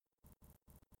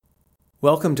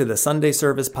Welcome to the Sunday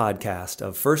Service podcast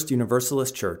of First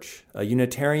Universalist Church, a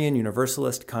Unitarian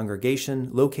Universalist congregation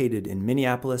located in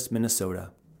Minneapolis, Minnesota.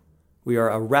 We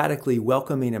are a radically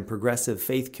welcoming and progressive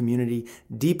faith community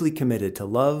deeply committed to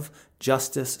love,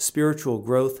 justice, spiritual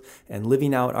growth, and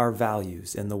living out our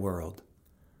values in the world.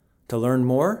 To learn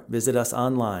more, visit us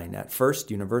online at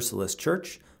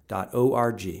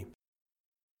firstuniversalistchurch.org.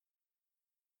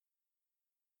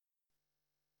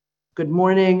 Good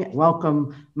morning.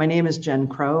 Welcome. My name is Jen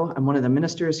Crow. I'm one of the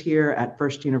ministers here at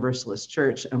First Universalist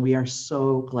Church, and we are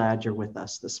so glad you're with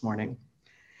us this morning.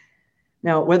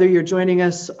 Now, whether you're joining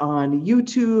us on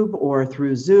YouTube or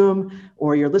through Zoom,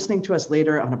 or you're listening to us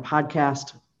later on a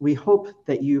podcast, we hope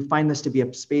that you find this to be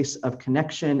a space of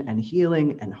connection and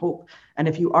healing and hope. And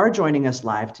if you are joining us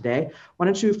live today, why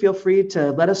don't you feel free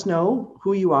to let us know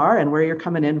who you are and where you're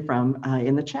coming in from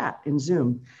in the chat in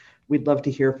Zoom. We'd love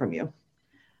to hear from you.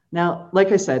 Now,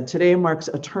 like I said, today marks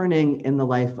a turning in the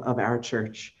life of our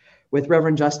church with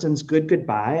Reverend Justin's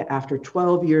goodbye after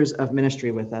 12 years of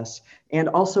ministry with us, and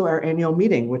also our annual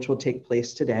meeting, which will take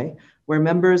place today, where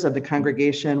members of the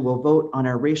congregation will vote on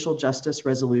our racial justice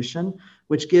resolution,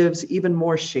 which gives even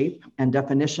more shape and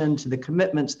definition to the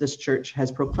commitments this church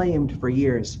has proclaimed for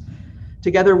years.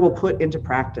 Together, we'll put into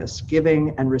practice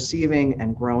giving and receiving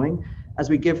and growing, as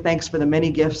we give thanks for the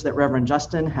many gifts that Reverend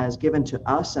Justin has given to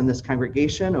us and this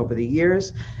congregation over the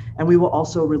years, and we will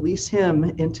also release him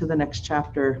into the next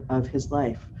chapter of his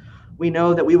life. We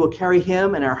know that we will carry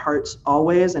him in our hearts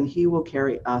always, and he will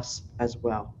carry us as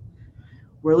well.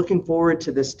 We're looking forward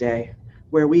to this day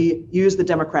where we use the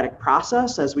democratic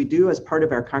process as we do as part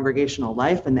of our congregational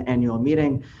life in the annual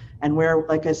meeting, and where,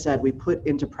 like I said, we put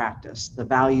into practice the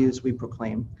values we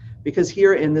proclaim. Because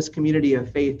here in this community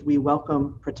of faith, we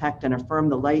welcome, protect, and affirm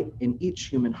the light in each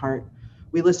human heart.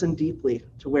 We listen deeply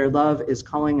to where love is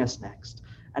calling us next.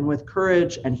 And with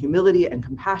courage and humility and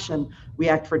compassion, we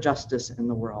act for justice in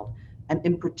the world. And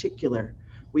in particular,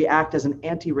 we act as an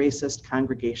anti-racist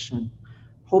congregation,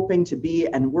 hoping to be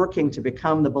and working to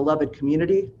become the beloved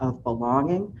community of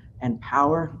belonging and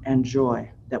power and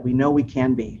joy that we know we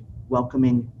can be,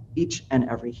 welcoming each and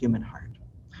every human heart.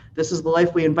 This is the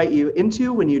life we invite you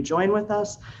into when you join with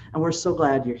us, and we're so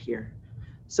glad you're here.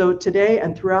 So today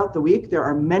and throughout the week, there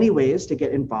are many ways to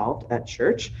get involved at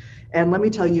church, and let me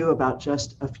tell you about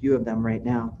just a few of them right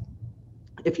now.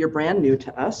 If you're brand new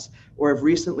to us or have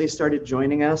recently started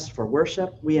joining us for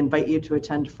worship, we invite you to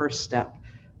attend First Step,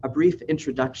 a brief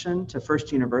introduction to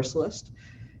First Universalist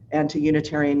and to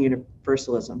Unitarian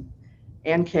Universalism.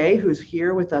 Ann Kay, who's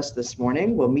here with us this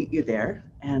morning, will meet you there,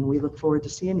 and we look forward to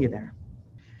seeing you there.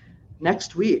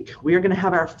 Next week, we are going to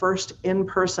have our first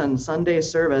in-person Sunday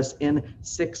service in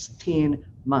 16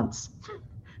 months.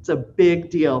 It's a big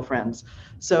deal, friends.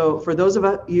 So for those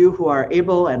of you who are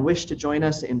able and wish to join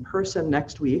us in person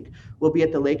next week, we'll be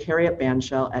at the Lake Harriet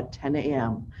Bandshell at 10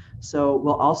 a.m. So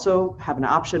we'll also have an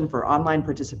option for online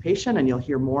participation, and you'll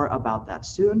hear more about that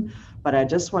soon. But I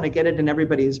just want to get it in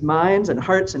everybody's minds and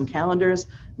hearts and calendars.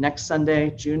 Next Sunday,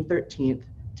 June 13th,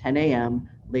 10 a.m.,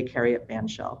 Lake Harriet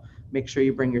Bandshell. Make sure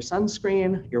you bring your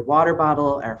sunscreen, your water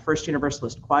bottle. Our First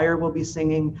Universalist Choir will be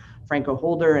singing. Franco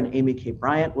Holder and Amy K.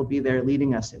 Bryant will be there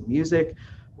leading us in music.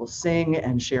 We'll sing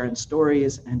and share in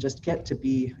stories and just get to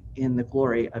be in the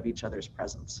glory of each other's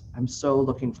presence. I'm so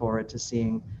looking forward to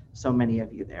seeing so many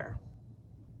of you there.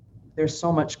 There's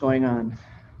so much going on.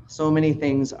 So many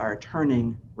things are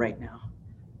turning right now.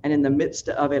 And in the midst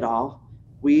of it all,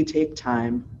 we take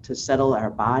time to settle our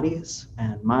bodies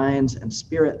and minds and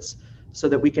spirits so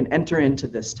that we can enter into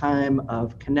this time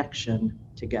of connection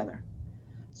together.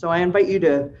 So I invite you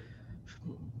to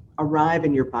arrive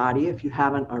in your body, if you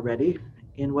haven't already,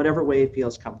 in whatever way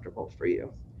feels comfortable for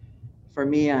you. For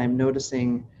me, I'm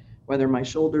noticing whether my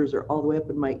shoulders are all the way up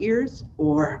in my ears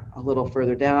or a little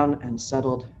further down and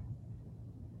settled.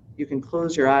 You can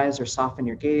close your eyes or soften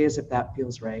your gaze if that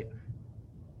feels right.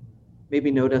 Maybe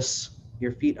notice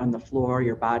your feet on the floor,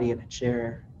 your body in a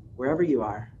chair, wherever you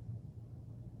are.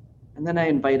 And then I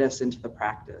invite us into the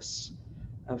practice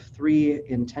of 3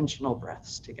 intentional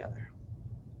breaths together,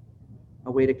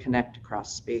 a way to connect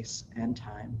across space and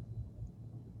time.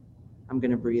 I'm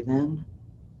going to breathe in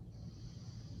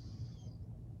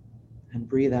and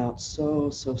breathe out so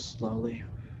slowly.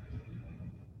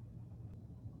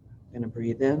 I'm going to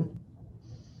breathe in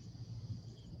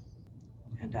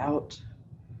and out.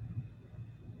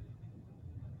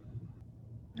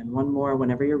 And one more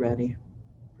whenever you're ready.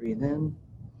 Breathe in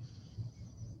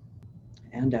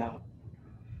and out.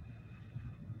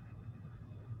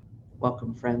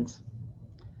 Welcome, friends.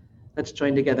 Let's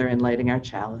join together in lighting our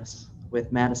chalice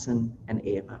with Madison and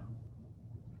Ava.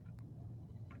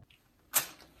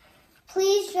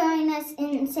 Please join us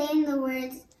in saying the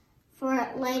words for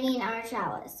lighting our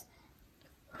chalice.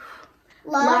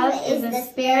 Love is the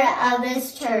spirit of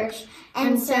this church,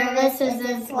 and service is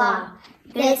its law.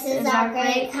 This is our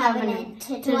great covenant,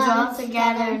 to dwell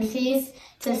together in peace,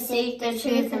 to seek the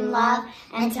truth in love,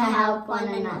 and to help one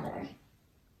another.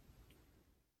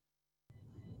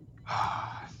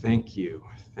 Thank you.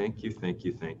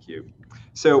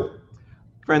 So,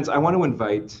 friends, I want to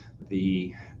invite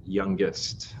the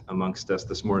youngest amongst us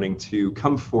this morning to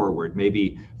come forward,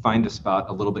 maybe find a spot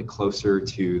a little bit closer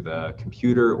to the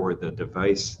computer or the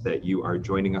device that you are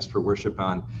joining us for worship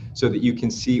on so that you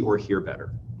can see or hear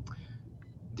better.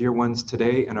 Dear ones,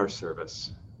 today in our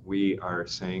service, we are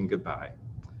saying goodbye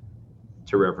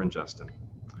to Reverend Justin,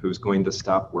 who's going to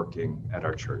stop working at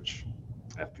our church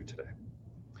after today.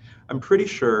 I'm pretty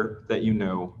sure that you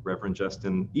know Reverend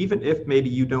Justin, even if maybe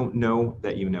you don't know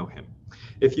that you know him.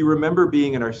 If you remember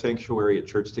being in our sanctuary at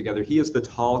church together, he is the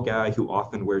tall guy who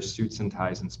often wears suits and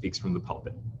ties and speaks from the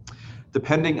pulpit.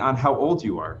 Depending on how old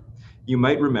you are, you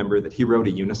might remember that he rode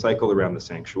a unicycle around the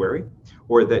sanctuary,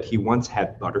 or that he once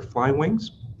had butterfly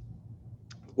wings,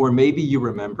 or maybe you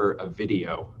remember a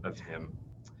video of him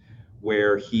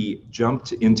where he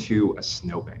jumped into a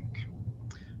snowbank.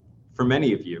 For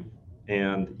many of you,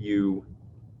 and you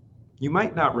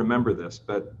might not remember this,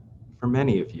 but for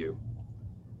many of you,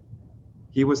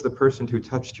 he was the person who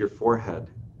touched your forehead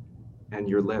and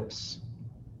your lips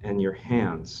and your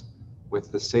hands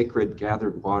with the sacred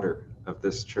gathered water of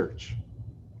this church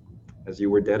as you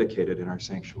were dedicated in our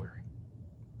sanctuary.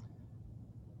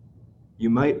 You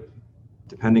might,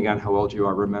 depending on how old you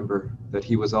are, remember that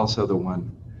he was also the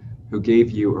one who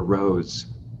gave you a rose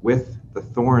with the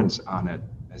thorns on it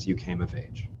as you came of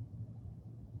age.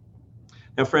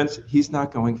 Now, friends, he's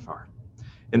not going far.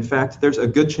 In fact, there's a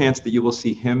good chance that you will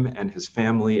see him and his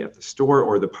family at the store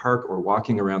or the park or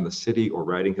walking around the city or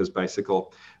riding his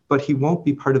bicycle, but he won't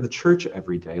be part of the church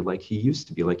every day like he used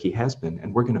to be, like he has been,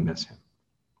 and we're going to miss him.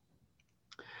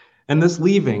 And this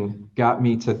leaving got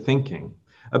me to thinking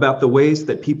about the ways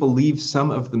that people leave some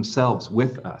of themselves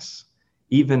with us,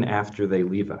 even after they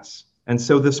leave us. And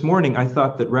so this morning, I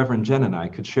thought that Reverend Jen and I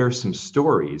could share some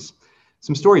stories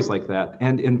like that,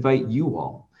 and invite you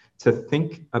all to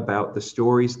think about the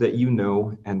stories that you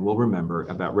know and will remember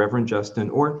about Reverend Justin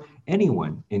or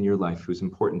anyone in your life who's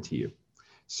important to you.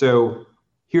 So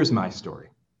here's my story.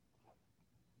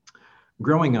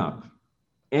 Growing up,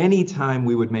 anytime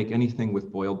we would make anything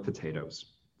with boiled potatoes,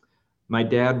 my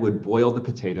dad would boil the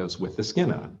potatoes with the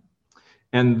skin on,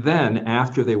 and then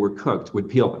after they were cooked, would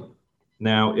peel them.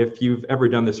 Now, if you've ever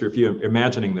done this, or if you're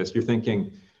imagining this, you're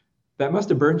thinking, that must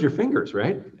have burned your fingers,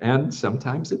 right? And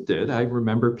sometimes it did. I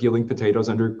remember peeling potatoes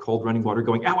under cold running water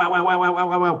going, ow, ow, ow, ow, ow,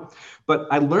 ow, ow, ow. But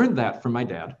I learned that from my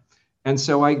dad. And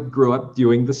so I grew up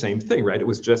doing the same thing, right? It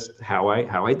was just how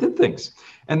I did things.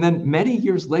 And then many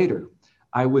years later,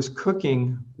 I was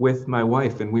cooking with my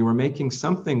wife and we were making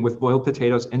something with boiled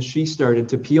potatoes and she started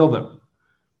to peel them.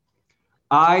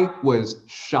 I was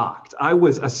shocked. I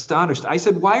was astonished. I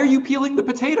said, "Why are you peeling the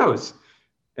potatoes?"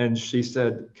 And she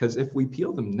said, "Because if we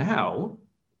peel them now,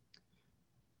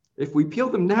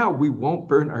 we won't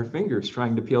burn our fingers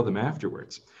trying to peel them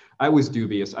afterwards." I was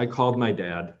dubious. I called my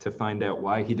dad to find out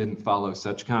why he didn't follow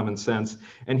such common sense.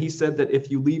 And he said that if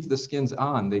you leave the skins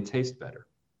on, they taste better.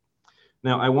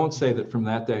 Now, I won't say that from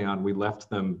that day on, we left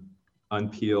them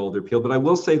unpeeled or peeled, but I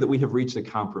will say that we have reached a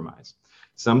compromise.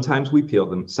 Sometimes we peel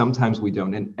them, sometimes we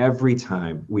don't. And every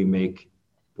time we make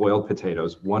boiled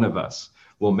potatoes, one of us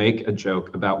will make a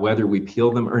joke about whether we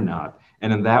peel them or not.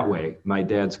 And in that way, my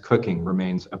dad's cooking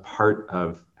remains a part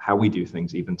of how we do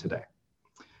things even today.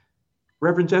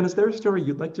 Reverend Jen, is there a story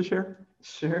you'd like to share?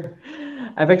 Sure.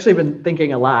 I've actually been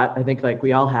thinking a lot, I think like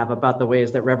we all have, about the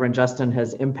ways that Reverend Justin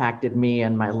has impacted me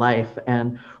and my life.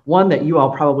 And one that you all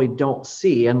probably don't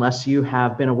see unless you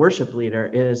have been a worship leader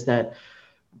is that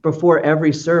before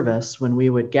every service, when we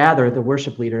would gather the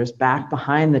worship leaders back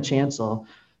behind the chancel,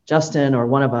 Justin or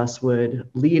one of us would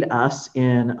lead us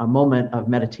in a moment of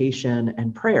meditation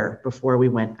and prayer before we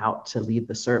went out to lead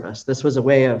the service. This was a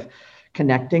way of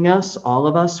connecting us, all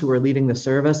of us who were leading the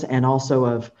service, and also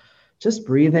of just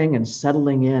breathing and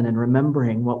settling in and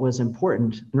remembering what was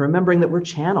important and remembering that we're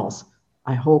channels,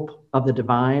 I hope, of the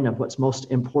divine, of what's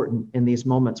most important in these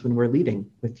moments when we're leading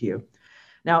with you.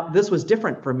 Now, this was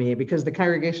different for me because the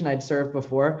congregation I'd served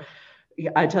before,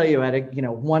 I tell you, at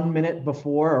 1 minute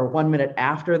before or 1 minute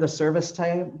after the service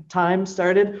time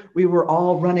started, we were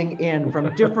all running in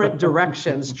from different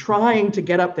directions, trying to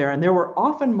get up there. And there were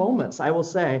often moments, I will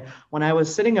say, when I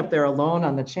was sitting up there alone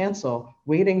on the chancel,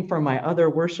 waiting for my other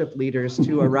worship leaders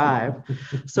to arrive.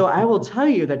 So I will tell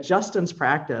you that Justin's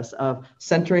practice of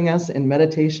centering us in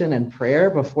meditation and prayer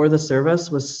before the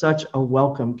service was such a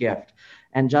welcome gift.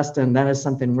 And Justin, that is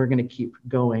something we're going to keep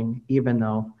going, even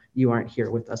though you aren't here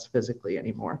with us physically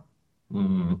anymore.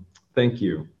 Thank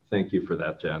you. Thank you for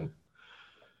that, Jen.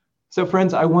 So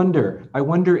friends, I wonder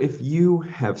if you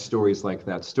have stories like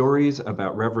that, stories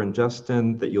about Reverend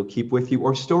Justin that you'll keep with you,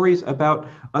 or stories about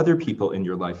other people in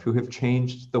your life who have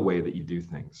changed the way that you do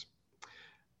things.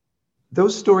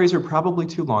 Those stories are probably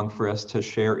too long for us to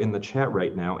share in the chat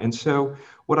right now. And so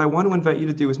what I want to invite you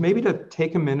to do is maybe to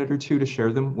take a minute or two to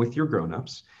share them with your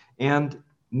grown-ups. And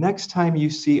next time you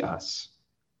see us,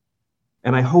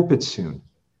 and I hope it's soon,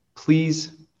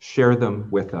 please share them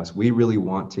with us. We really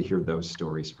want to hear those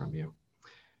stories from you.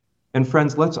 And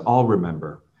friends, let's all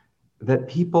remember that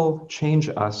people change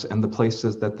us and the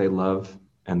places that they love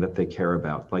and that they care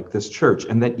about, like this church,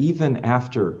 and that even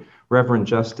after Reverend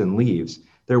Justin leaves,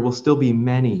 there will still be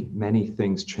many, many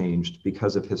things changed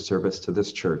because of his service to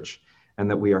this church, and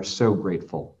that we are so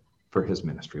grateful for his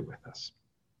ministry with us.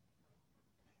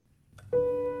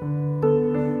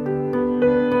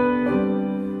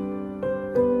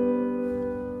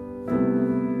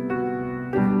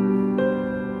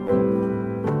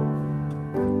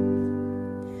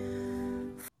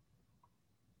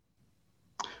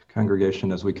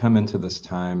 Congregation, as we come into this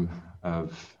time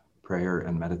of prayer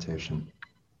and meditation,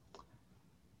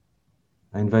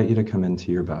 I invite you to come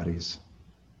into your bodies,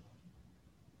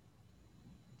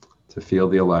 to feel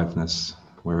the aliveness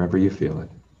wherever you feel it,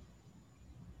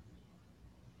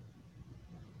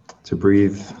 to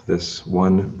breathe this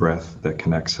one breath that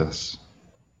connects us.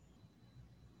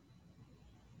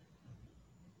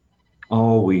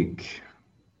 All week,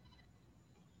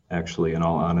 actually, in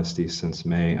all honesty, since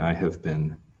May, I have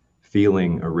been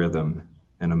feeling a rhythm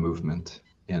and a movement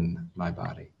in my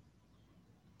body.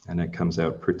 And it comes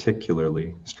out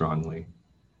particularly strongly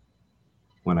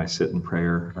when I sit in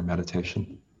prayer or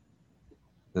meditation.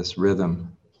 This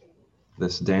rhythm,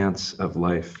 this dance of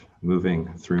life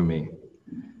moving through me.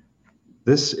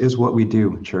 This is what we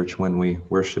do, church, when we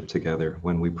worship together,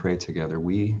 when we pray together.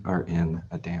 We are in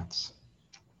a dance.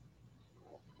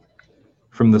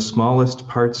 From the smallest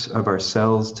parts of our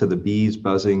cells to the bees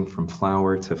buzzing from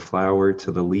flower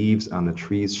to the leaves on the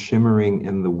trees shimmering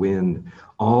in the wind,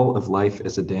 all of life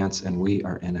is a dance and we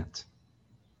are in it.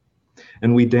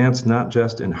 And we dance not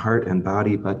just in heart and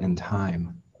body, but in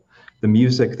time. The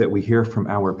music that we hear from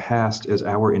our past is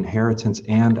our inheritance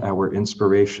and our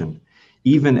inspiration.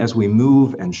 Even as we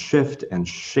move and shift and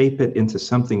shape it into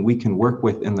something we can work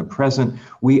with in the present,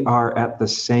 we are at the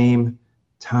same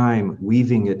time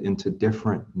weaving it into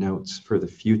different notes for the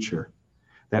future,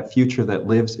 that future that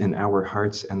lives in our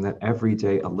hearts and that every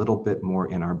day a little bit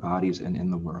more in our bodies and in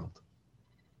the world.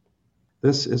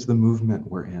 This is the movement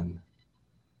we're in.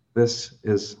 This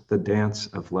is the dance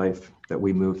of life that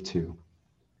we move to.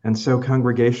 And so,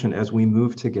 congregation, as we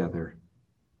move together,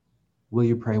 will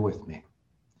you pray with me?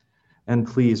 And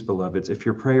please, beloveds, if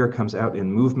your prayer comes out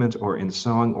in movement or in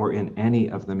song or in any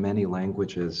of the many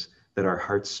languages that our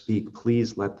hearts speak,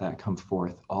 please let that come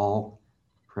forth. All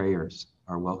prayers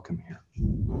are welcome here.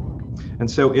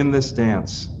 And so in this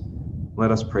dance,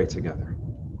 let us pray together.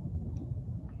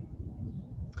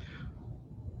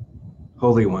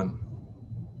 Holy One,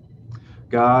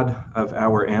 God of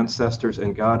our ancestors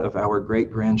and God of our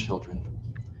great-grandchildren,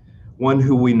 one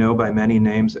who we know by many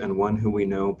names and one who we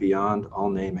know beyond all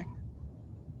naming.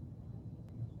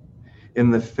 In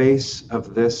the face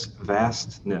of this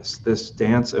vastness, this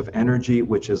dance of energy,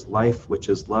 which is life, which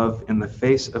is love, in the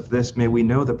face of this, may we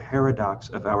know the paradox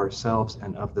of ourselves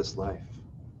and of this life.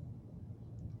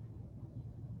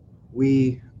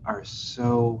 We are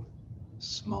so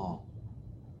small,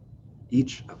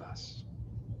 each of us,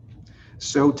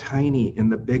 so tiny in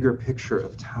the bigger picture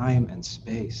of time and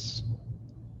space.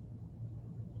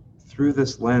 Through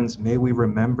this lens, may we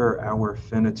remember our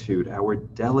finitude, our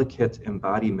delicate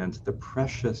embodiment, the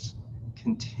precious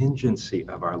contingency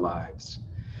of our lives,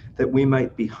 that we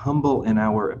might be humble in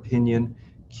our opinion,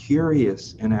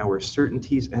 curious in our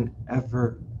certainties, and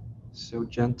ever so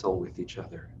gentle with each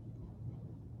other.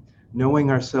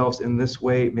 Knowing ourselves in this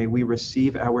way, may we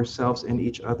receive ourselves in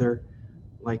each other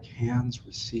like hands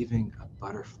receiving a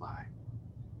butterfly.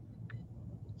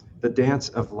 The dance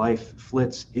of life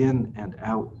flits in and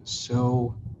out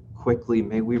so quickly.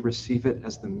 May we receive it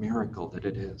as the miracle that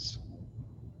it is.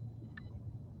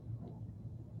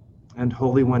 And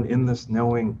Holy One, in this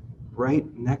knowing, right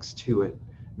next to it,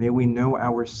 may we know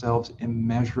ourselves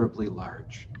immeasurably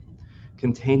large,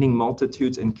 containing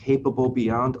multitudes and capable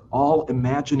beyond all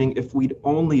imagining if we'd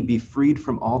only be freed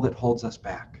from all that holds us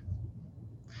back.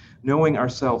 Knowing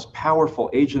ourselves powerful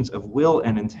agents of will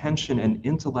and intention and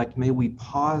intellect, may we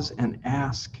pause and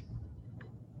ask,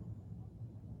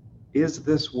 is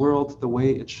this world the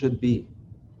way it should be?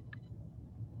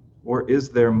 Or is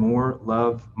there more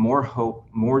love, more hope,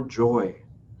 more joy,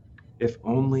 if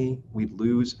only we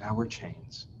lose our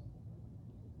chains?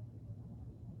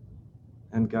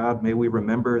 And God, may we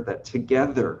remember that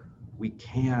together we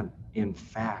can, in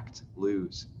fact,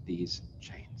 lose these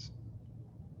chains.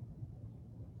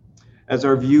 As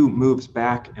our view moves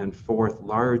back and forth,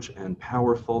 large and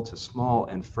powerful to small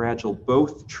and fragile,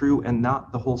 both true and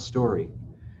not the whole story,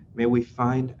 may we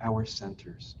find our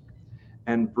centers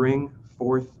and bring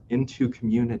forth into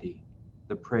community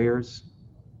the prayers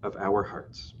of our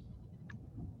hearts.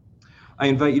 I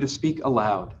invite you to speak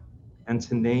aloud and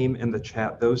to name in the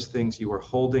chat those things you are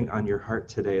holding on your heart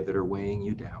today that are weighing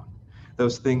you down.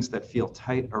 Those things that feel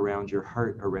tight around your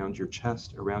heart, around your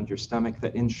chest, around your stomach,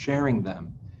 that in sharing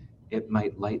them, it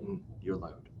might lighten your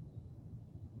load.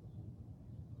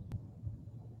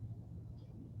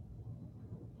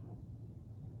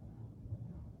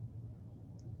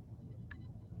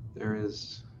 There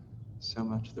is so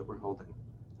much that we're holding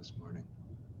this morning,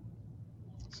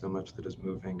 so much that is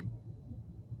moving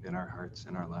in our hearts,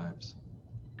 in our lives.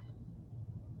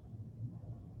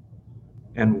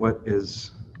 And what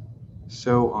is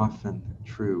so often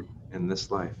true in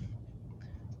this life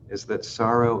is that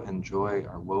sorrow and joy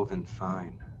are woven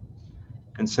fine.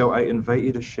 And so I invite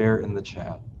you to share in the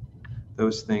chat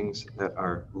those things that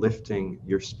are lifting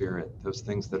your spirit, those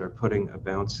things that are putting a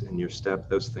bounce in your step,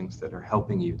 those things that are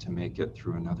helping you to make it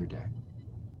through another day.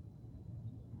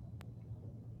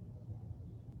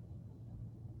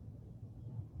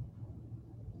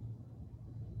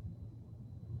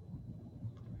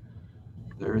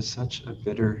 There is such a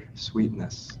bitter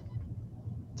sweetness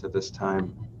to this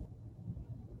time.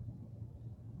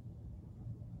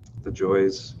 The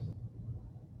joys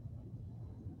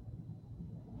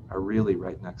are really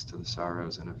right next to the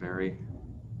sorrows in a very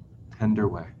tender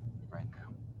way right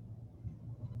now.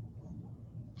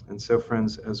 And so,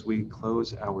 friends, as we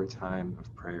close our time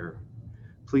of prayer,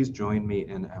 please join me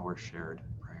in our shared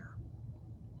prayer.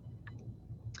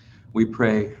 We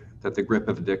pray that the grip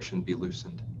of addiction be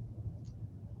loosened,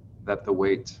 that the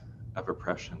weight of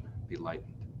oppression be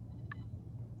lightened,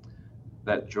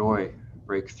 that joy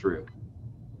break through,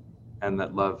 and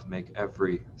that love make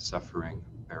every suffering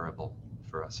bearable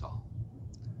for us all.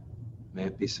 May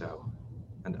it be so,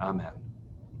 and amen.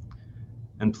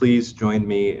 And please join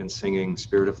me in singing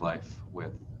Spirit of Life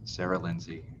with Sarah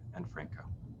Lindsay and Franco.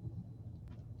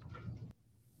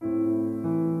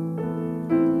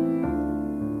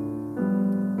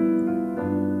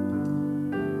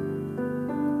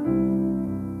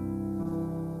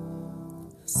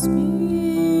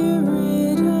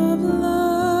 Spirit of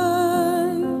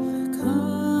life,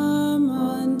 come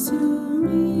unto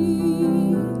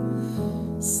me.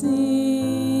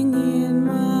 Sing in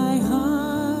my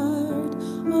heart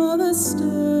all the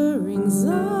stirrings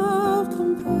of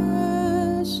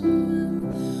compassion.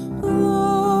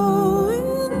 Blow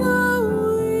in the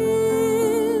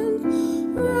wind,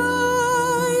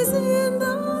 rise in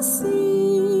the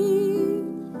sea,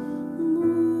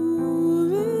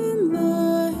 move in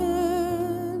the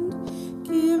hand,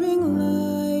 giving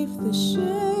life the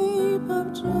shape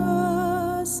of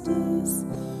justice.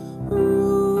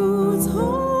 Roots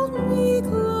hold me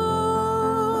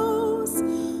close,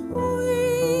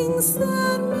 wings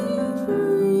set me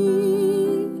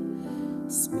free.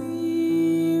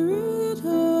 Spirit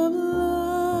of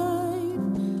life,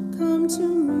 come to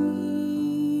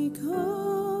me,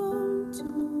 come to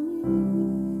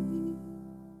me.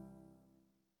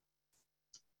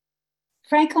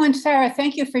 Franco and Sarah,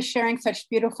 thank you for sharing such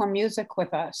beautiful music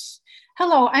with us.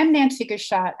 Hello, I'm Nancy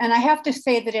Gachat, and I have to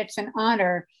say that it's an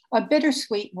honor, a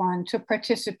bittersweet one, to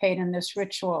participate in this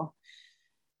ritual.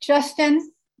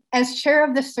 Justin, as chair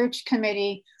of the search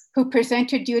committee who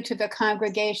presented you to the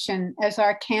congregation as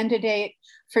our candidate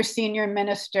for senior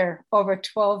minister over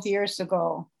 12 years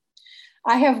ago,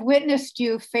 I have witnessed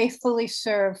you faithfully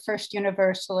serve First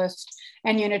Universalist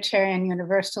and Unitarian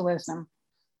Universalism.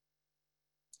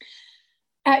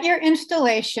 At your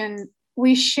installation,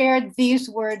 we shared these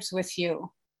words with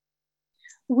you.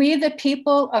 We, the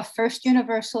people of First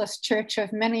Universalist Church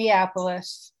of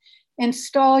Minneapolis,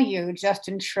 install you,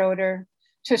 Justin Schroeder,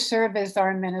 to serve as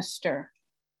our minister.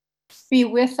 Be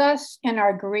with us in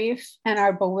our grief and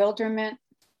our bewilderment.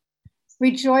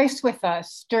 Rejoice with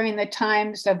us during the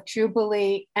times of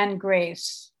jubilee and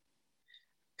grace.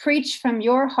 Preach from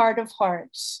your heart of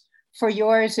hearts, for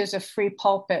yours is a free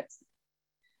pulpit.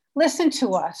 Listen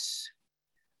to us.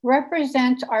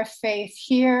 Represent our faith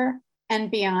here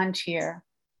and beyond here.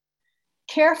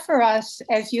 Care for us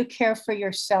as you care for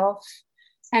yourself,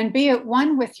 and be at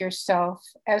one with yourself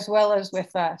as well as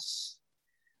with us.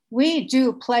 We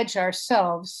do pledge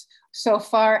ourselves, so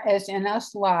far as in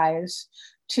us lies,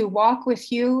 to walk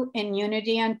with you in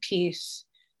unity and peace,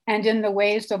 and in the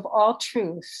ways of all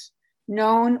truth,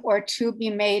 known or to be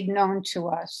made known to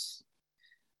us.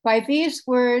 By these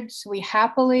words, we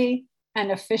happily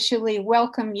and officially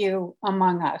welcome you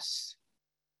among us.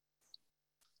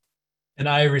 And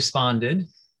I responded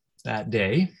that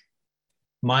day,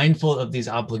 mindful of these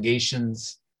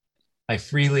obligations, I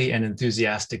freely and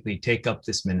enthusiastically take up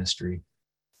this ministry.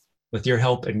 With your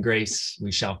help and grace,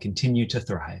 we shall continue to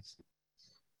thrive.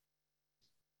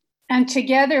 And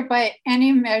together, by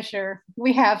any measure,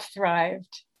 we have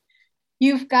thrived.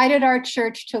 You've guided our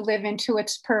church to live into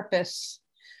its purpose.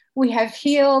 We have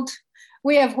healed,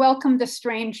 we have welcomed the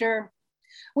stranger,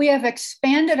 we have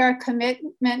expanded our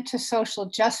commitment to social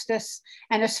justice,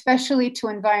 and especially to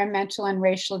environmental and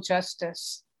racial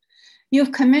justice.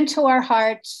 You've come into our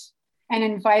hearts and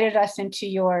invited us into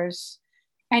yours,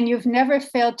 and you've never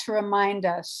failed to remind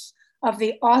us of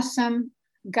the awesome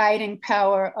guiding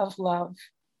power of love.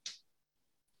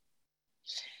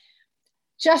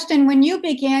 Justin, when you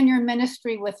began your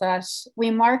ministry with us, we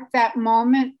marked that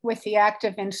moment with the act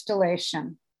of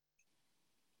installation.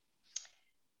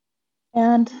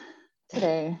 And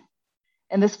today,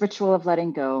 in this ritual of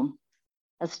letting go,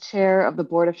 as chair of the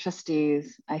Board of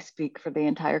Trustees, I speak for the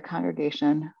entire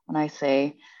congregation when I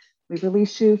say, we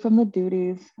release you from the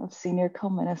duties of senior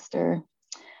co-minister,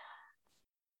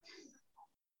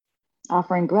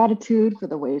 offering gratitude for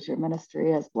the ways your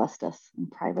ministry has blessed us in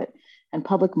private and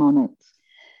public moments.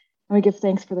 And we give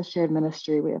thanks for the shared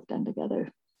ministry we have done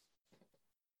together.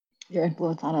 Your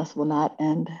influence on us will not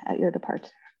end at your departure.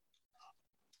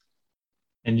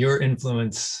 And your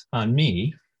influence on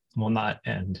me will not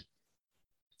end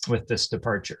with this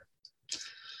departure.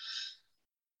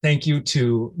 Thank you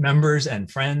to members and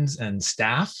friends and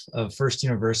staff of First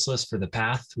Universalist for the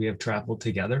path we have traveled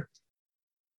together.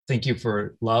 Thank you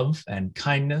for love and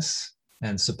kindness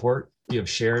and support you have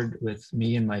shared with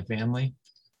me and my family.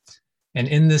 And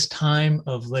in this time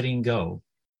of letting go,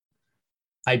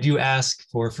 I do ask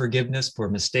for forgiveness for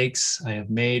mistakes I have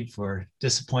made, for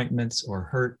disappointments or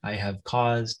hurt I have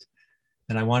caused.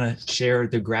 And I want to share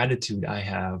the gratitude I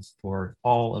have for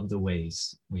all of the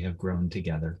ways we have grown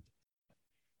together.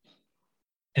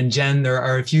 And Jen, there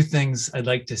are a few things I'd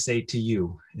like to say to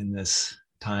you in this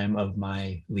time of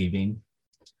my leaving.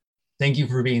 Thank you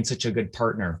for being such a good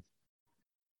partner.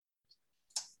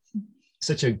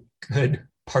 Such a good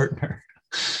partner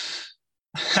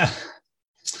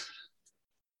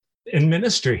in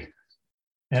ministry,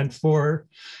 and for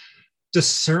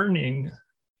discerning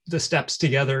the steps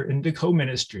together into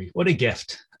co-ministry. What a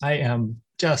gift. I am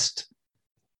just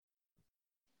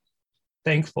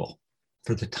thankful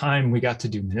for the time we got to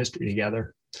do ministry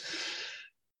together.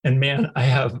 And man, I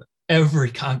have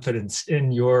every confidence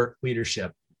in your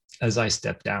leadership as I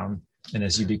step down and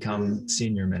as you become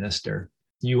senior minister.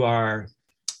 You are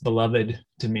beloved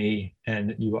to me,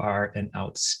 and you are an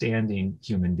outstanding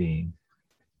human being.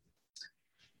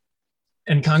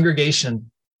 And congregation,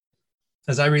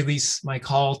 as I release my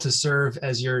call to serve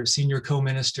as your senior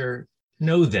co-minister,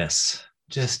 know this,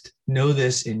 just know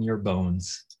this in your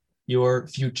bones. Your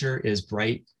future is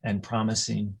bright and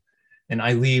promising, and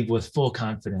I leave with full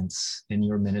confidence in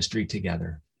your ministry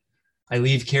together. I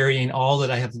leave carrying all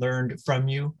that I have learned from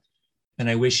you, and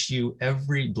I wish you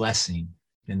every blessing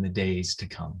in the days to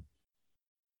come.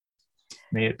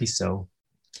 May it be so.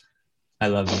 I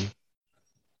love you,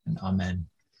 and amen.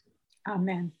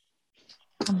 Amen.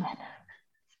 Amen.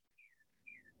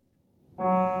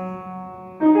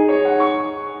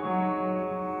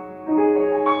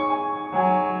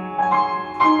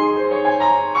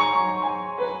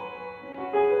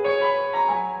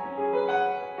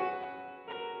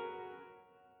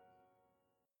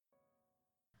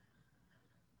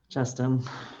 Justin,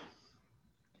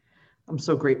 I'm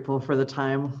so grateful for the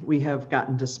time we have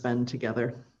gotten to spend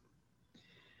together.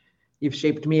 You've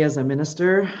shaped me as a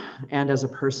minister and as a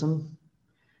person.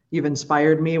 You've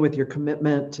inspired me with your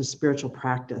commitment to spiritual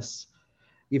practice.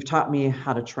 You've taught me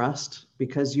how to trust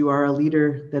because you are a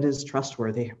leader that is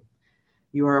trustworthy.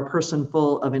 You are a person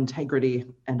full of integrity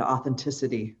and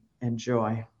authenticity and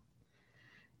joy.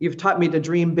 You've taught me to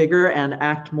dream bigger and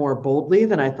act more boldly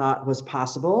than I thought was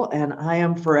possible, and I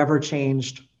am forever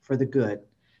changed for for the good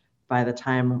by the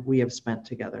time we have spent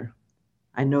together.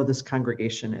 I know this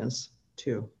congregation is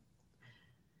too.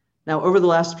 Now, over the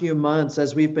last few months,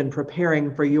 as we've been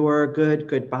preparing for your good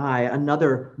goodbye,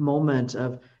 another moment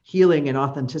of healing and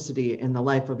authenticity in the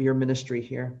life of your ministry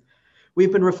here,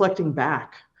 we've been reflecting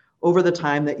back over the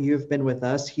time that you've been with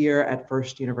us here at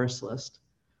First Universalist.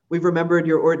 We've remembered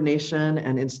your ordination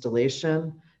and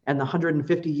installation and the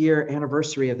 150-year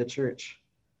anniversary of the church.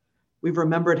 We've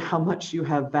remembered how much you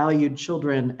have valued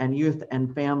children and youth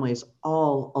and families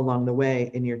all along the way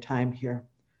in your time here.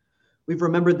 We've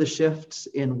remembered the shifts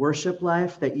in worship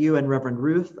life that you and Reverend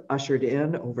Ruth ushered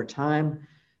in over time,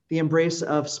 the embrace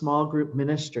of small group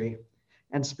ministry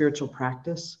and spiritual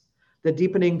practice, the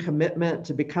deepening commitment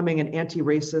to becoming an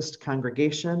anti-racist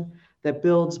congregation that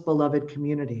builds beloved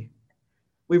community.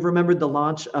 We've remembered the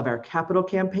launch of our capital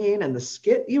campaign and the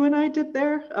skit you and I did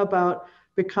there about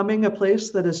becoming a place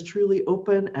that is truly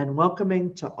open and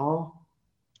welcoming to all.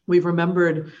 We've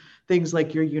remembered things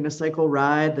like your unicycle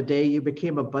ride, the day you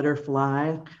became a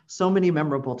butterfly, so many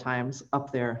memorable times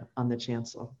up there on the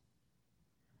chancel.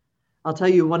 I'll tell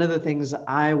you, one of the things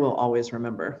I will always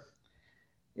remember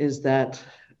is that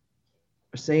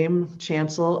same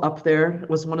chancel up there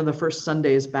was one of the first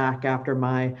Sundays back after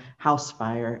my house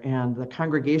fire, and the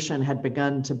congregation had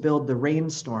begun to build the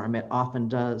rainstorm it often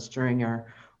does during our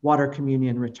water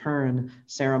communion return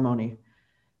ceremony.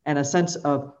 And a sense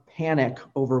of panic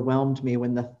overwhelmed me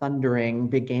when the thundering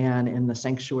began in the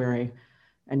sanctuary,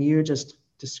 and you just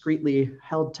discreetly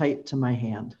held tight to my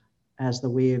hand as the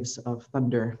waves of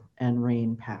thunder and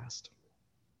rain passed.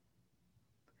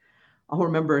 I'll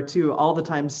remember too, all the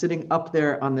time sitting up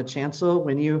there on the chancel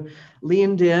when you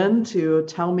leaned in to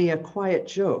tell me a quiet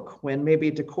joke when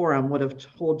maybe decorum would have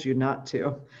told you not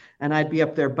to. And I'd be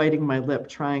up there biting my lip,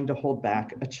 trying to hold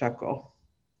back a chuckle.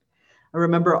 I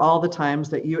remember all the times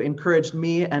that you encouraged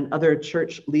me and other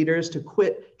church leaders to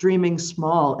quit dreaming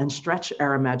small and stretch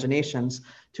our imaginations,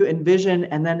 to envision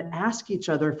and then ask each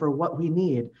other for what we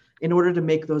need in order to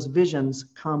make those visions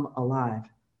come alive.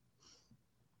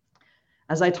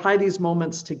 As I tie these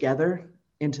moments together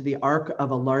into the arc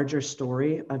of a larger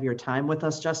story of your time with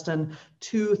us, Justin,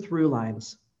 two through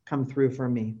lines come through for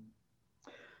me.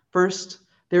 First,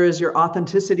 there is your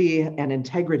authenticity and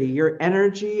integrity, your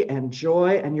energy and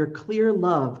joy, and your clear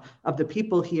love of the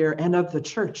people here and of the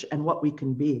church and what we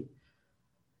can be.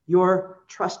 Your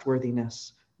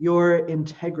trustworthiness, your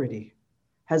integrity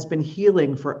has been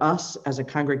healing for us as a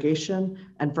congregation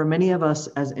and for many of us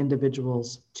as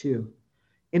individuals too.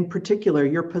 In particular,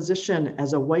 your position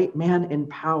as a white man in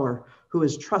power who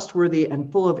is trustworthy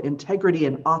and full of integrity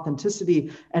and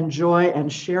authenticity and joy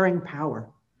and sharing power.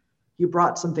 You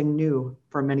brought something new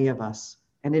for many of us,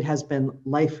 and it has been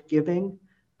life-giving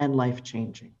and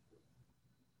life-changing.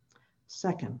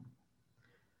 Second,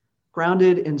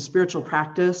 grounded in spiritual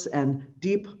practice and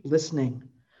deep listening,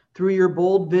 through your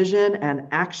bold vision and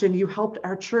action, you helped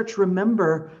our church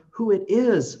remember who it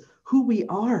is, who we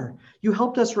are. You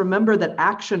helped us remember that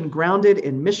action grounded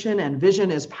in mission and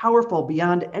vision is powerful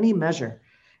beyond any measure,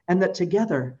 and that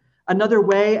together, another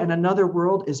way and another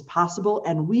world is possible,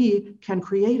 and we can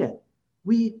create it.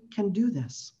 We can do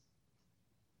this.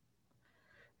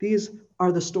 These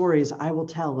are the stories I will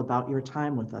tell about your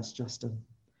time with us, Justin,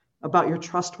 about your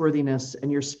trustworthiness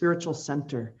and your spiritual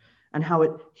center, and how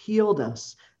it healed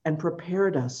us and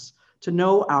prepared us to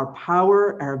know our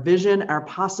power, our vision, our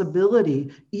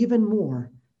possibility even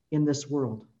more in this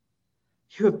world.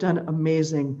 You have done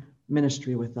amazing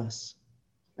ministry with us.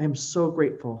 I am so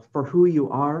grateful for who you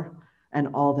are and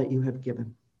all that you have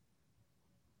given.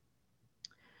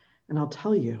 And I'll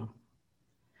tell you,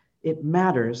 it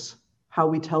matters how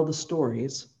we tell the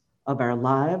stories of our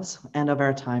lives and of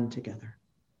our time together.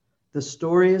 The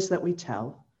stories that we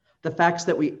tell, the facts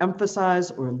that we emphasize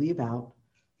or leave out,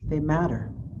 they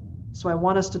matter. So I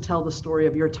want us to tell the story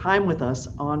of your time with us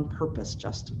on purpose,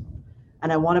 Justin.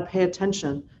 And I want to pay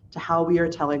attention to how we are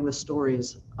telling the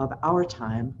stories of our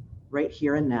time right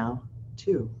here and now,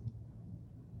 too.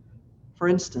 For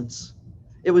instance,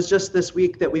 it was just this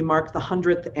week that we marked the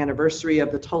 100th anniversary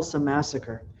of the Tulsa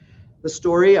Massacre, the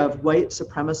story of white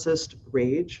supremacist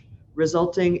rage,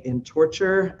 resulting in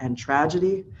torture and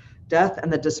tragedy, death,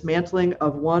 and the dismantling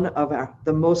of one of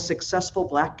the most successful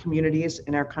Black communities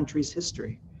in our country's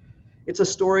history. It's a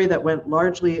story that went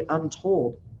largely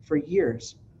untold for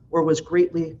years, or was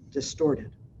greatly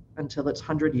distorted until its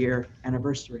 100-year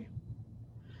anniversary.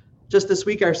 Just this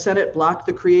week, our Senate blocked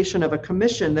the creation of a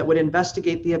commission that would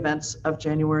investigate the events of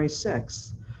January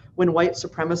 6th, when white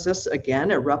supremacists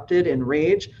again erupted in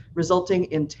rage, resulting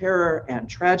in terror and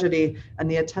tragedy and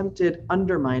the attempted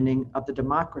undermining of the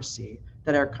democracy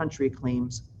that our country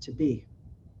claims to be.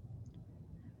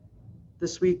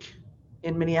 This week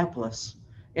in Minneapolis,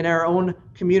 in our own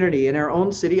community, in our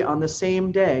own city, on the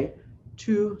same day,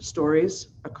 2 stories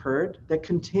occurred that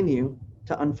continue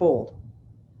to unfold.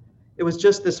 It was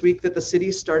just this week that the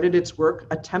city started its work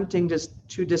attempting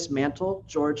to dismantle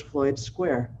George Floyd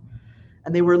Square.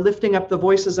 And they were lifting up the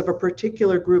voices of a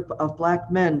particular group of Black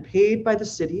men paid by the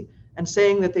city and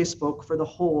saying that they spoke for the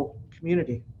whole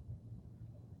community.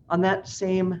 On that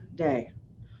same day,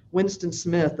 Winston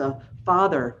Smith, a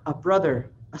father, a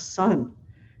brother, a son,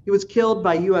 he was killed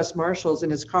by U.S. Marshals in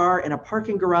his car in a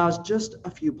parking garage just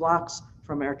a few blocks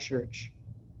from our church.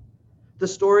 The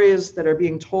stories that are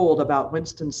being told about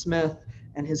Winston Smith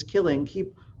and his killing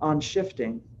keep on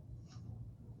shifting.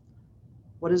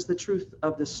 What is the truth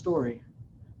of this story?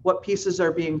 What pieces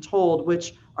are being told,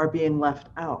 which are being left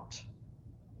out?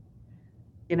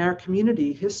 In our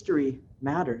community, history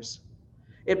matters.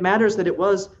 It matters that it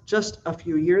was just a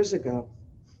few years ago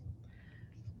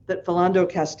that Philando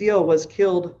Castile was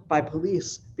killed by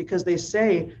police because they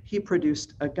say he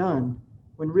produced a gun,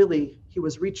 when really he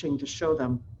was reaching to show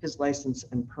them his license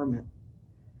and permit.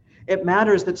 It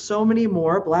matters that so many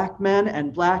more Black men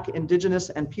and Black, Indigenous,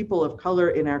 and people of color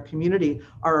in our community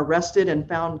are arrested and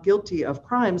found guilty of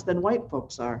crimes than white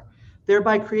folks are,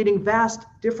 thereby creating vast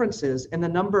differences in the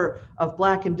number of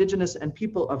Black, Indigenous, and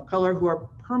people of color who are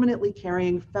permanently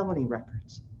carrying felony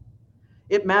records.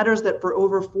 It matters that for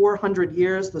over 400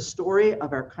 years, the story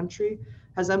of our country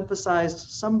has emphasized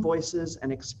some voices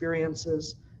and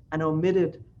experiences and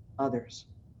omitted others.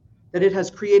 That it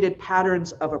has created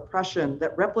patterns of oppression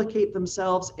that replicate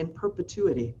themselves in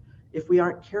perpetuity if we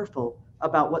aren't careful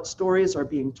about what stories are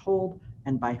being told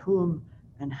and by whom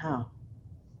and how.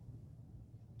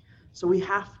 So we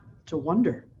have to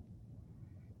wonder.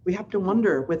 We have to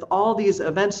wonder with all these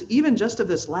events, even just of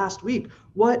this last week,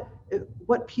 what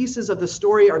pieces of the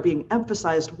story are being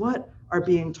emphasized, what are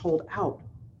being told out?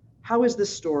 How is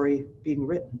this story being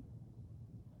written?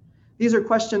 These are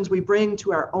questions we bring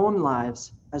to our own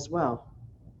lives as well.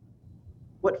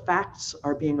 What facts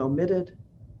are being omitted?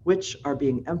 Which are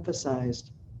being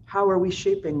emphasized? How are we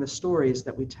shaping the stories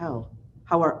that we tell?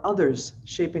 How are others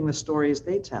shaping the stories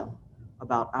they tell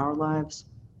about our lives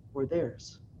or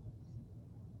theirs?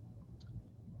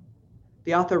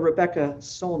 The author Rebecca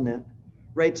Solnit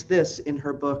writes this in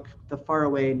her book, The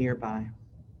Faraway Nearby.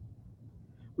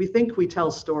 We think we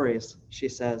tell stories, she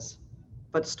says,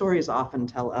 but stories often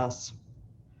tell us.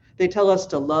 They tell us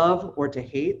to love or to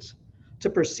hate, to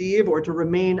perceive or to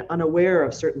remain unaware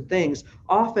of certain things.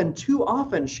 Often, too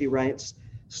often, she writes,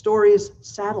 stories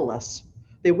saddle us.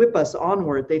 They whip us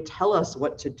onward. They tell us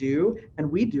what to do,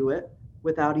 and we do it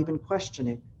without even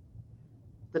questioning.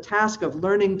 The task of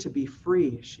learning to be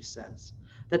free, she says.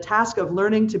 The task of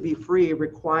learning to be free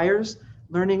requires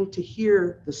learning to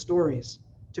hear the stories,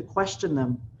 to question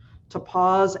them, to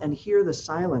pause and hear the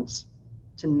silence,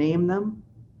 to name them,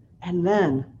 and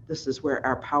then, this is where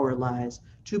our power lies,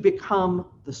 to become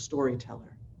the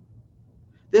storyteller.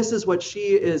 This is what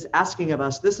she is asking of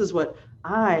us. This is what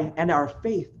I and our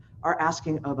faith are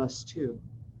asking of us too.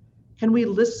 Can we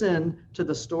listen to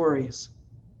the stories?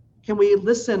 Can we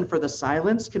listen for the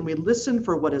silence? Can we listen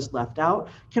for what is left out?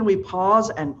 Can we pause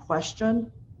and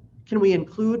question? Can we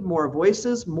include more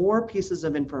voices, more pieces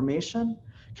of information?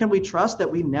 Can we trust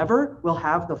that we never will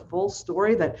have the full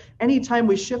story, that anytime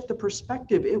we shift the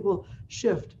perspective, it will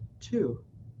shift too?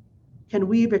 Can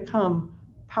we become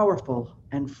powerful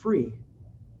and free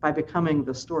by becoming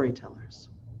the storytellers?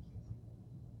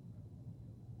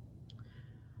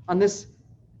 On this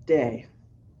day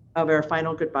of our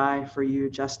final goodbye for you,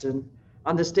 Justin,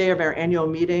 on this day of our annual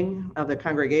meeting of the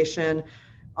congregation,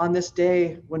 on this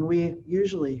day when we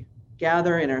usually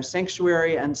gather in our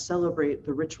sanctuary and celebrate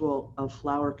the ritual of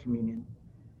flower communion,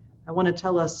 I want to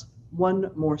tell us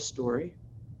one more story,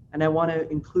 and I want to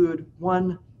include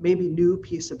one maybe new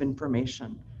piece of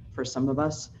information for some of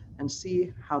us and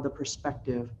see how the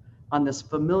perspective on this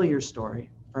familiar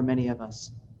story for many of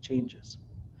us changes.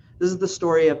 This is the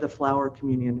story of the flower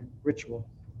communion ritual.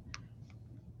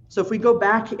 So if we go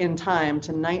back in time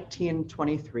to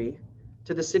 1923,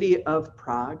 to the city of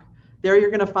Prague, there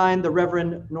you're going to find the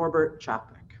Reverend Norbert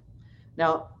Čapek.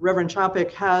 Now, Reverend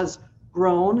Čapek has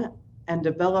grown and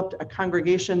developed a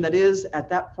congregation that is, at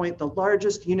that point, the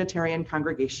largest Unitarian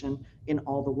congregation in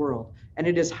all the world. And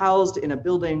it is housed in a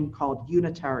building called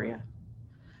Unitaria.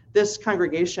 This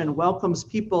congregation welcomes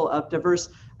people of diverse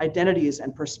identities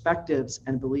and perspectives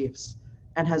and beliefs,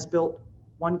 and has built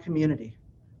one community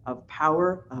of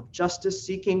power, of justice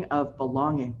seeking, of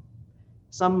belonging.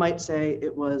 Some might say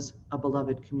it was a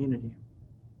beloved community.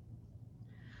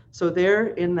 So there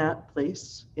in that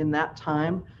place, in that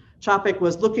time, Chapek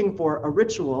was looking for a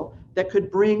ritual that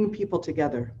could bring people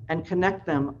together and connect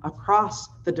them across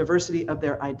the diversity of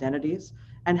their identities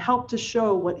and help to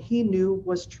show what he knew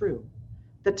was true,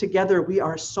 that together we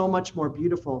are so much more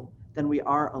beautiful than we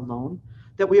are alone,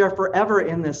 that we are forever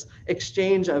in this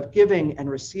exchange of giving and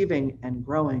receiving and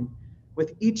growing,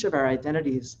 with each of our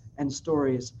identities and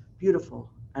stories beautiful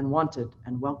and wanted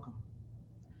and welcome.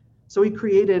 So he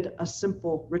created a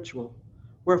simple ritual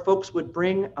where folks would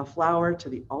bring a flower to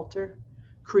the altar,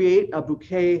 create a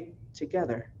bouquet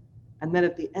together, and then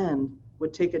at the end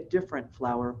would take a different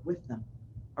flower with them,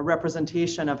 a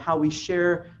representation of how we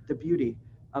share the beauty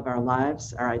of our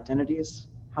lives, our identities,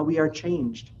 how we are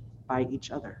changed by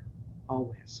each other,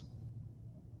 always.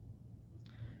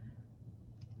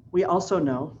 We also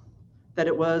know that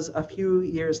it was a few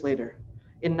years later,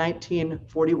 in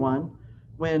 1941,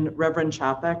 when Reverend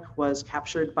Chapek was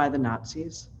captured by the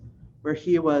Nazis, where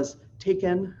he was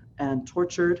taken and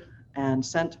tortured and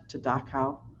sent to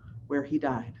Dachau, where he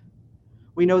died.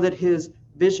 We know that his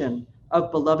vision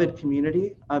of beloved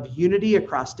community, of unity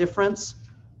across difference,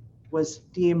 was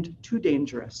deemed too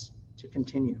dangerous to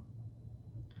continue.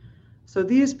 So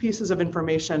these pieces of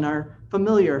information are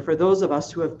familiar for those of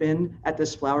us who have been at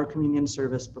this flower communion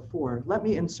service before. Let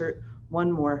me insert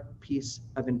one more piece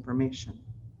of information.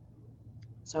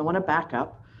 So I want to back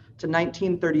up to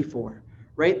 1934,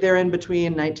 right there in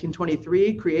between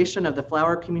 1923, creation of the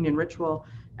flower communion ritual,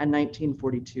 and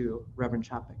 1942, Reverend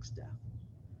Chapek's death.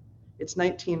 It's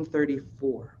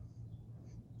 1934.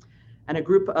 And a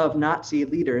group of Nazi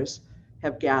leaders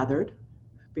have gathered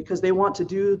because they want to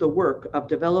do the work of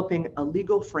developing a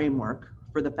legal framework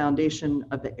for the foundation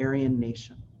of the Aryan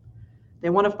nation. They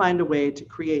want to find a way to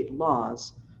create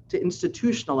laws to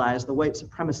institutionalize the white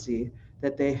supremacy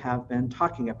that they have been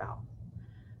talking about.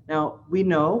 Now, we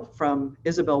know from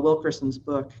Isabel Wilkerson's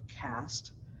book,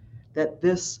 Caste, that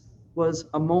this was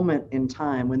a moment in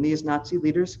time when these Nazi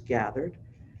leaders gathered,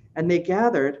 and they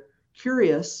gathered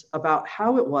curious about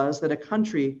how it was that a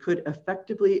country could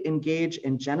effectively engage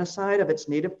in genocide of its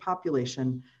native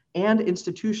population and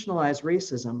institutionalize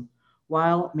racism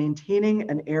while maintaining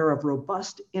an air of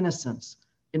robust innocence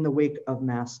in the wake of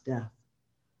mass death.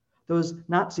 Those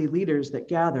Nazi leaders that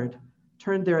gathered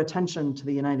turned their attention to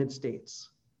the United States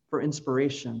for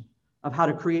inspiration of how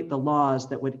to create the laws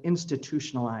that would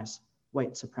institutionalize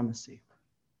white supremacy.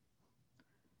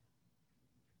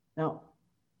 Now,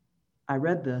 I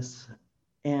read this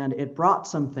and it brought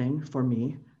something for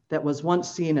me that was once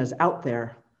seen as out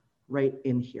there right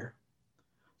in here.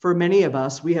 For many of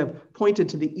us, we have pointed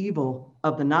to the evil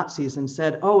of the Nazis and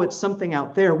said, oh, it's something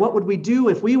out there. What would we do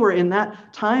if we were in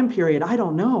that time period? I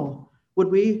don't know. Would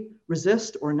we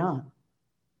resist or not?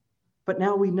 But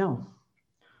now we know.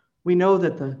 We know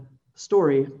that the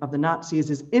story of the Nazis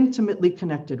is intimately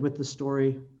connected with the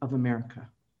story of America,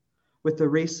 with the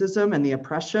racism and the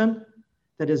oppression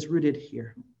that is rooted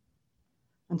here.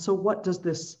 And so what does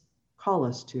this call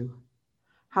us to?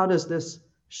 How does this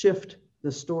shift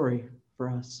the story for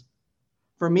us?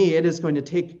 For me, it is going to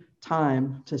take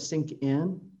time to sink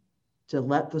in, to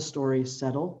let the story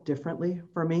settle differently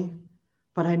for me.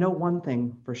 But I know one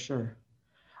thing for sure.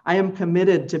 I am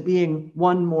committed to being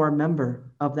one more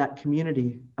member of that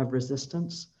community of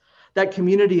resistance, that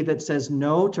community that says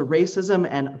no to racism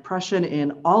and oppression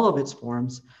in all of its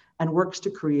forms and works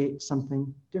to create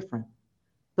something different.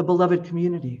 The beloved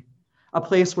community, a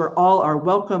place where all are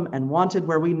welcome and wanted,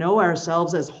 where we know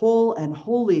ourselves as whole and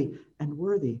holy and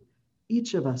worthy,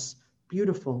 each of us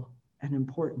beautiful and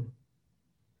important.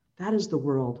 That is the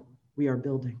world we are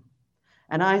building.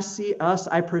 And I see us,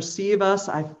 I perceive us,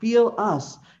 I feel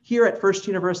us here at First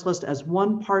Universalist as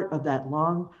one part of that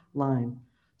long line.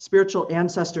 Spiritual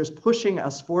ancestors pushing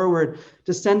us forward,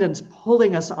 descendants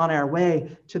pulling us on our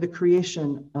way to the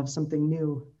creation of something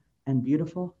new and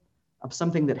beautiful, of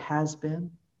something that has been.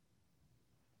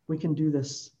 We can do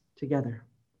this together,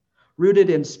 rooted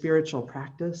in spiritual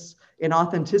practice, in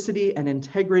authenticity and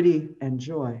integrity and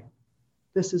joy.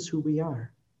 This is who we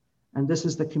are, and this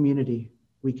is the community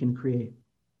we can create.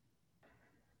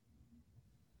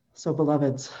 So,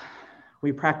 beloveds,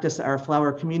 we practice our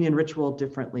flower communion ritual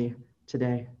differently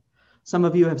today. Some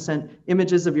of you have sent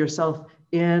images of yourself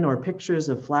in or pictures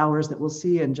of flowers that we'll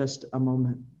see in just a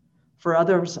moment. For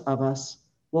others of us,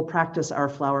 we'll practice our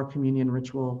flower communion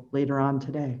ritual later on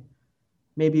today.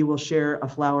 Maybe we'll share a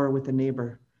flower with a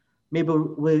neighbor.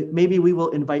 Maybe we will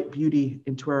invite beauty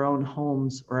into our own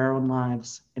homes or our own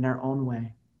lives in our own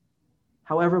way.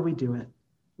 However we do it,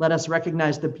 let us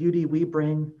recognize the beauty we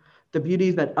bring, the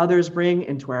beauty that others bring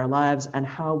into our lives, and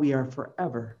how we are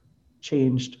forever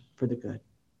changed for the good.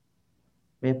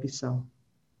 May it be so.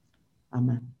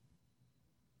 Amen.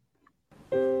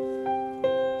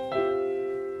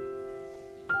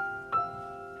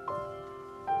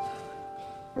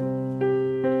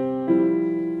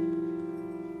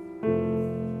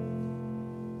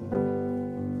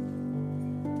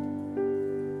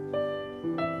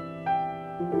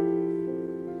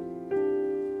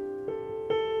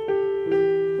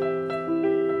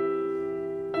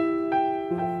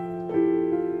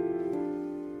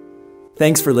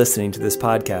 Thanks for listening to this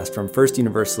podcast from First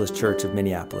Universalist Church of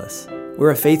Minneapolis. We're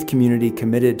a faith community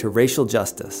committed to racial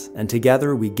justice, and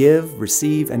together we give,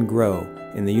 receive, and grow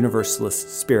in the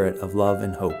Universalist spirit of love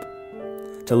and hope.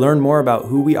 To learn more about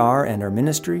who we are and our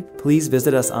ministry, please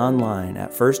visit us online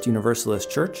at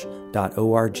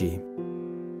firstuniversalistchurch.org.